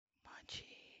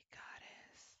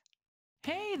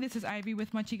Hey, this is Ivy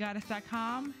with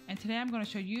MunchyGoddess.com, and today I'm going to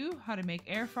show you how to make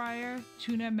air fryer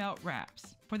tuna melt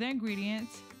wraps. For the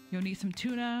ingredients, you'll need some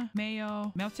tuna,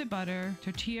 mayo, melted butter,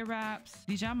 tortilla wraps,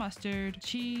 Dijon mustard,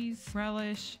 cheese,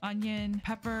 relish, onion,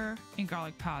 pepper, and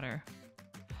garlic powder.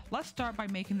 Let's start by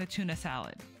making the tuna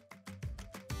salad.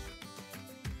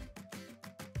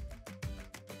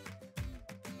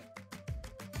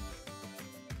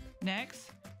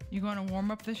 Next, you're going to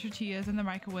warm up the tortillas in the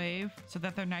microwave so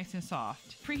that they're nice and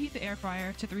soft. Preheat the air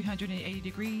fryer to 380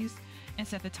 degrees and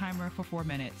set the timer for 4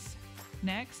 minutes.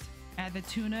 Next, add the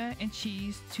tuna and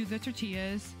cheese to the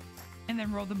tortillas and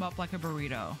then roll them up like a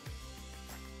burrito.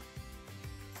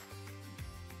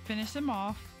 Finish them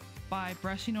off by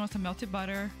brushing on some melted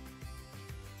butter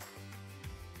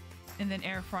and then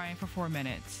air frying for 4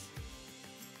 minutes.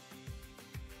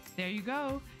 There you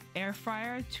go, air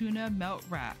fryer tuna melt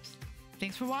wraps.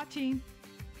 Thanks for watching.